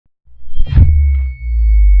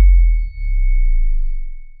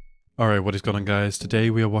Alright, what is going on, guys? Today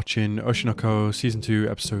we are watching Oshi no Ko Season 2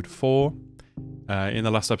 Episode 4. In the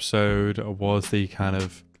last episode was the kind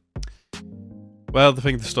of... Well, the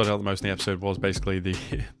thing that stood out the most in the episode was basically the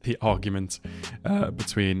the argument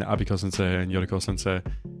between Abiko Sensei and Yoriko Sensei,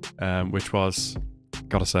 which was,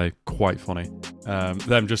 gotta say, quite funny.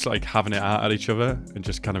 Them just like having it out at each other and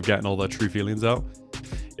just kind of getting all their true feelings out.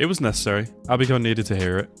 It was necessary. Abiko needed to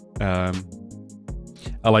hear it.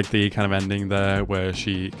 I like the kind of ending there where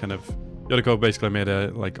she kind of... Yoriko basically made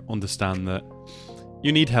her like understand that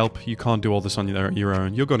you need help. You can't do all this on your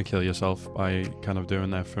own. You're going to kill yourself by kind of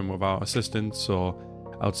doing everything without assistance or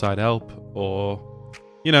outside help or,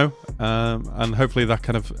 you know, and hopefully that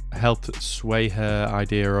kind of helped sway her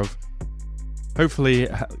idea of hopefully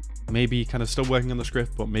maybe kind of still working on the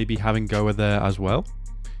script, but maybe having Goa there as well.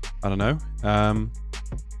 I don't know.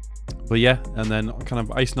 But yeah, and then kind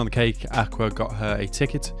of icing on the cake, Aqua got her a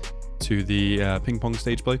ticket to the ping pong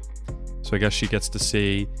stage play. So I guess she gets to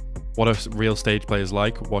see what a real stage play is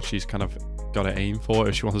like, what she's kind of got to aim for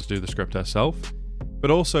if she wants to do the script herself.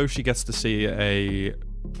 But also she gets to see a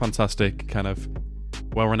fantastic kind of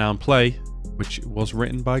well-renowned play, which was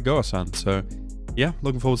written by Goa-san. So yeah,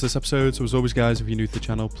 looking forward to this episode. So as always, guys, if you're new to the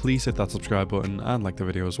channel, please hit that subscribe button and like the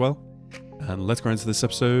video as well. And let's go into this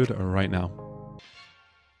episode right now.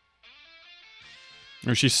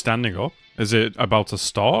 Oh, she's standing up? Is it about to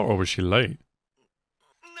start or was she late?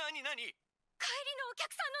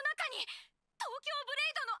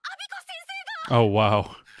 Oh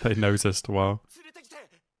wow, they noticed, wow.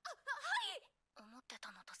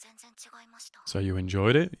 So you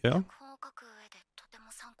enjoyed it, yeah?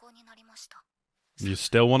 You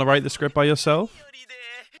still want to write the script by yourself?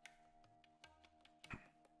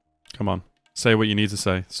 Come on, say what you need to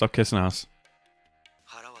say. Stop kissing ass.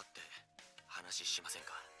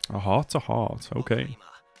 A heart to heart, okay.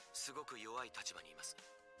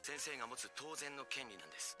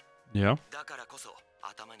 Yeah.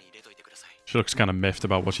 She looks kind of miffed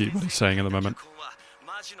about what he's saying at the moment.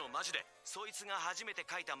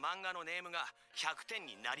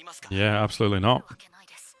 Yeah, absolutely not.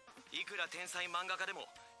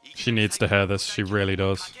 She needs to hear this, she really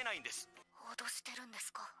does.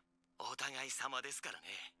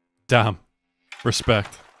 Damn.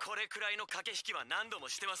 Respect.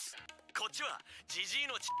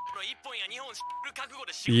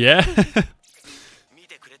 Yeah.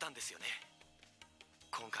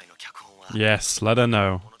 Yes, let her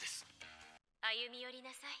know.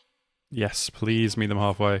 Yes, please meet them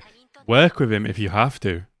halfway. Work with him if you have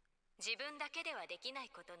to.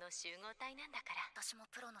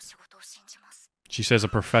 She says a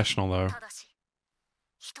professional though.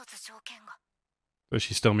 Does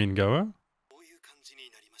she still mean Goa?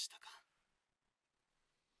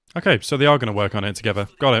 Okay, so they are going to work on it together.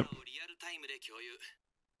 Got it.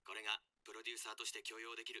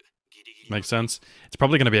 Makes sense. It's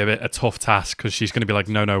probably going to be a tough task because she's going to be like,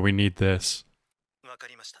 no, we need this.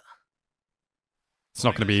 It's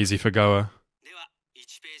not going to be easy for Goa.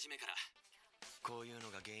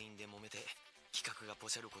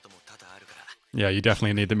 Yeah, you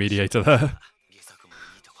definitely need the mediator there.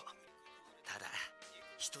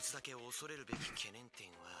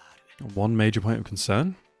 One major point of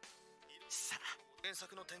concern?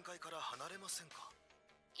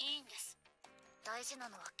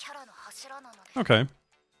 Okay.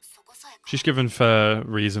 She's given fair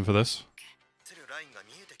reason for this.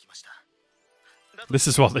 This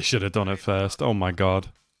is what they should have done at first. Oh my god.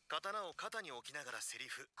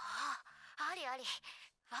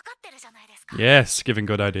 Yes, giving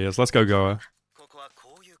good ideas. Let's go, Goa.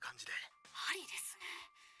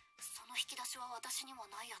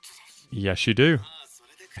 Yes, you do.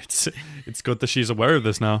 It's good that she's aware of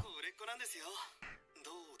this now.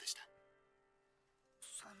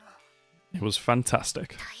 It was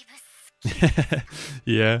fantastic.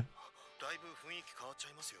 Yeah.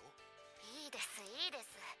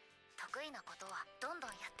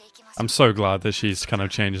 I'm so glad that she's kind of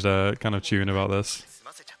changed her kind of tune about this.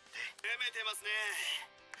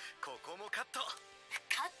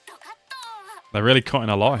 They're really cutting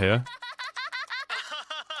a lot here.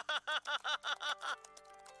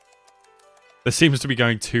 This seems to be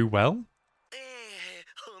going too well.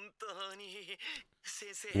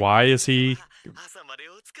 Why is he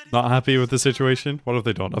not happy with the situation? What have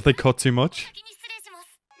they done? Have they cut too much?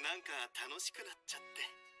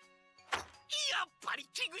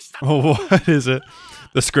 Oh, what is it?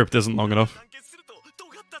 The script isn't long enough.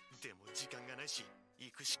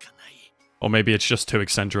 Or maybe it's just too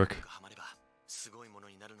eccentric.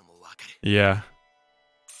 Yeah.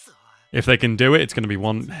 If they can do it, it's going to be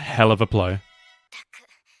one hell of a play.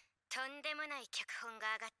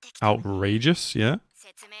 outrageous, yeah.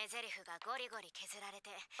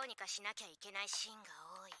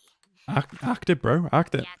 Act it, bro.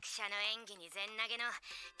 Act it.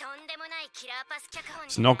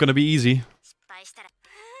 It's not gonna be easy.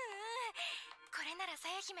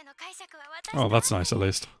 Oh, that's nice at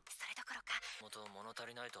least.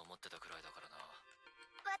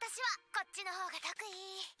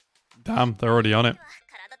 Damn, they're already on it.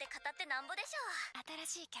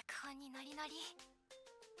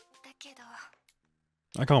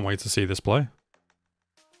 I can't wait to see this play.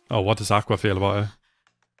 Oh, what does Aqua feel about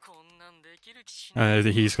it?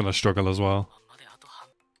 He's gonna struggle as well.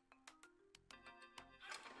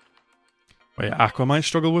 Wait, Aqua might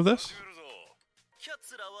struggle with this?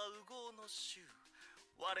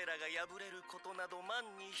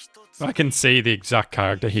 I can see the exact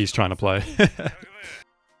character he's trying to play.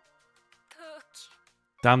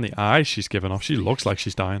 Damn the eyes she's giving off. She looks like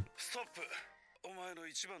she's dying.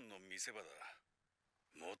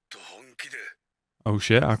 Oh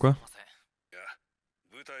shit, Aqua.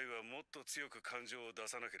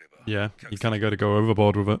 Yeah, you kind of got to go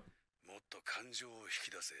overboard with it.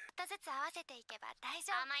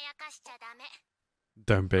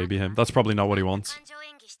 Don't baby him. That's probably not what he wants.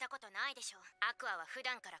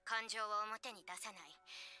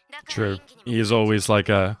 True. He is always like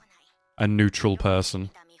a neutral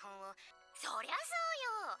person.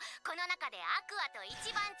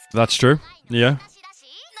 That's true. Yeah.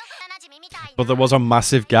 But there was a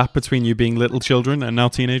massive gap between you being little children and now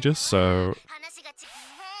teenagers, so...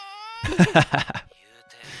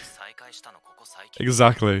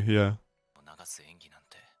 Exactly, yeah.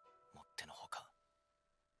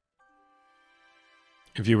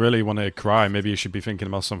 If you really want to cry, maybe you should be thinking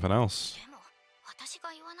about something else.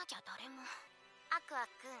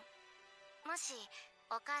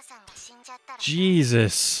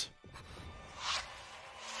 Jesus.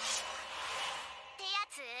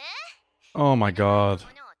 Oh my god.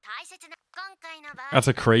 That's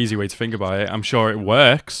a crazy way to think about it. I'm sure it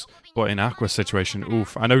works, but in Aqua's situation,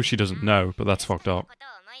 oof. I know she doesn't know, but that's fucked up.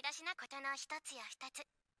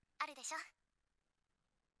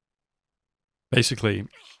 Basically,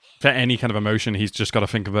 for any kind of emotion, he's just got to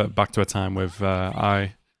think of it back to a time with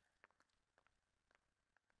I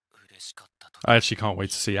actually can't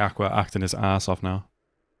wait to see Aqua acting his ass off now.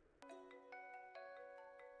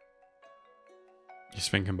 He's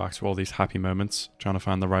thinking back to all these happy moments, trying to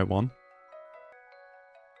find the right one.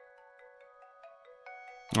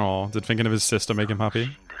 Oh, did thinking of his sister make him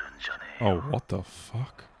happy? Oh, what the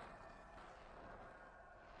fuck?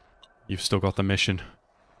 You've still got the mission.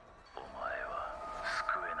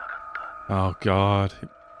 Oh god.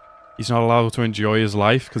 He's not allowed to enjoy his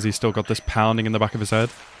life because he's still got this pounding in the back of his head.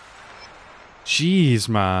 Jeez,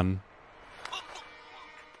 man.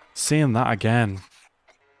 Seeing that again.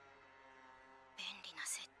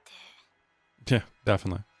 Yeah,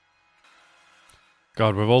 definitely.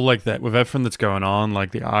 God, with all like that, with everything that's going on,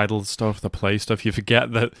 like the idol stuff, the play stuff, you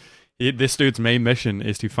forget that this dude's main mission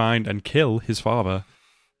is to find and kill his father.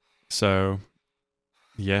 So,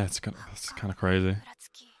 yeah, it's kind of crazy.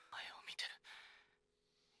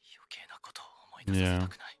 Yeah.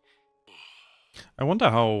 I wonder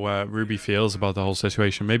how Ruby feels about the whole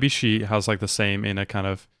situation. Maybe she has like the same inner kind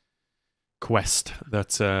of quest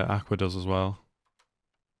that Aqua does as well.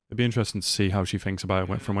 It'd be interesting to see how she thinks about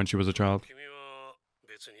it from when she was a child.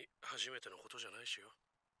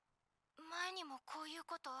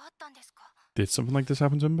 Did something like this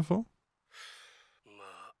happen to him before?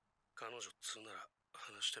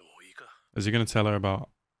 Is he going to tell her about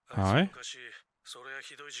I?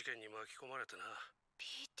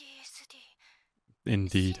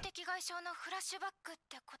 Indeed.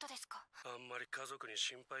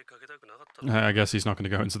 I guess he's not going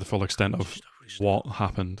to go into the full extent of what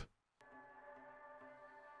happened.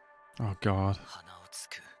 Oh god.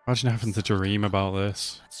 Imagine having to dream about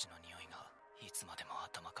this.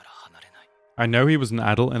 I know he was an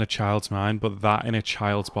adult in a child's mind, but that in a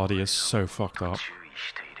child's body is so fucked up.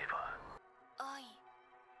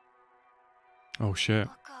 Oh shit.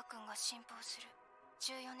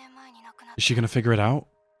 Is she gonna figure it out?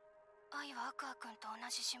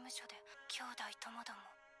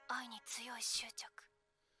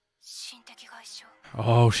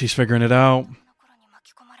 Oh, she's figuring it out.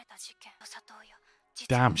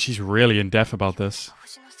 Damn, she's really in depth about this.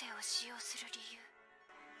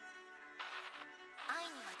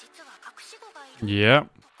 Yeah.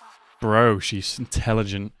 Bro, she's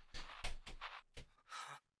intelligent.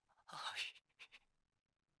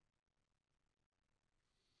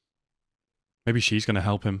 Maybe she's gonna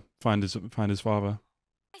help him find his father.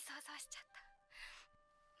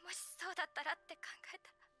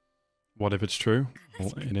 What if it's true?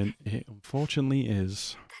 Well, it unfortunately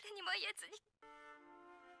is.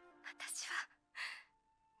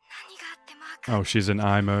 Oh, she's in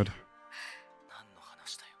I mode.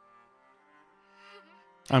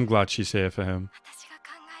 I'm glad she's here for him.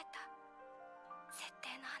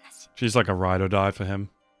 She's like a ride or die for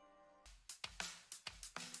him.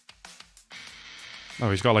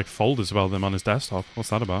 Oh, he's got like folders about them on his desktop.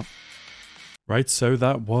 What's that about? Right, so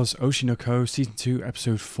that was Oshi no Ko Season 2,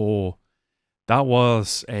 Episode 4. That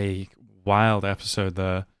was a wild episode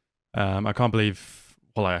there. I can't believe,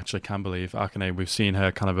 well, I actually can believe Akane, we've seen her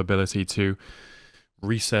kind of ability to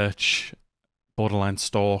research, borderline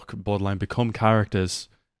stalk, borderline become characters,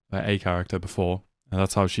 a character before. And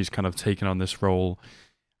that's how she's kind of taken on this role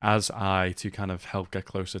as I to kind of help get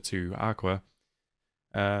closer to Aqua.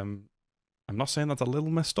 I'm not saying that's a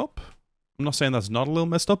little messed up. I'm not saying that's not a little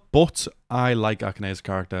messed up, but I like Akane's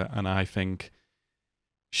character, and I think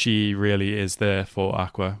she really is there for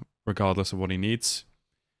Aqua, regardless of what he needs.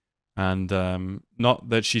 And not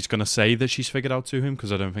that she's going to say that she's figured out to him,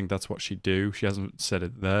 because I don't think that's what she'd do. She hasn't said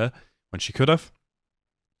it there when she could have.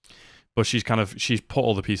 But she's put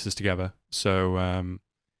all the pieces together. So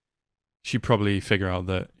she'd probably figure out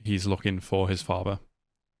that he's looking for his father.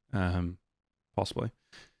 Possibly.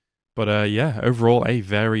 But yeah, overall, a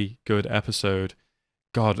very good episode.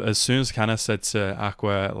 God, as soon as Kana said to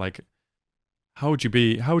Aqua, like, how would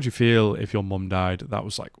you feel if your mum died? That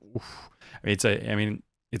was like, oof. I mean,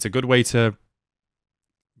 it's a good way to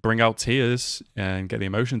bring out tears and get the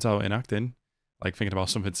emotions out in acting, like thinking about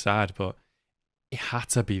something sad, but it had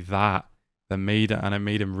to be that made it, and it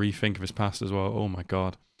made him rethink of his past as well. Oh my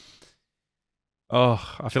God.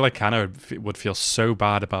 Oh, I feel like Kana would feel so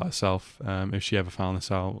bad about herself if she ever found this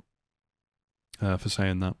out. For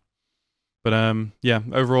saying that. But yeah,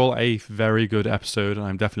 overall a very good episode, and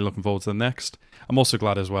I'm definitely looking forward to the next. I'm also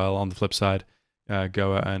glad as well, on the flip side,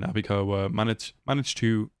 Goa and Abiko managed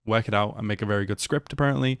to work it out and make a very good script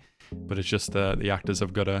apparently, but it's just the actors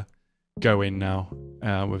have got to go in now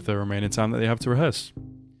with the remaining time that they have to rehearse.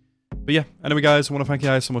 But yeah, anyway guys, I want to thank you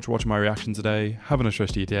guys so much for watching my reaction today. Have a nice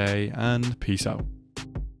rest of your day, and peace out.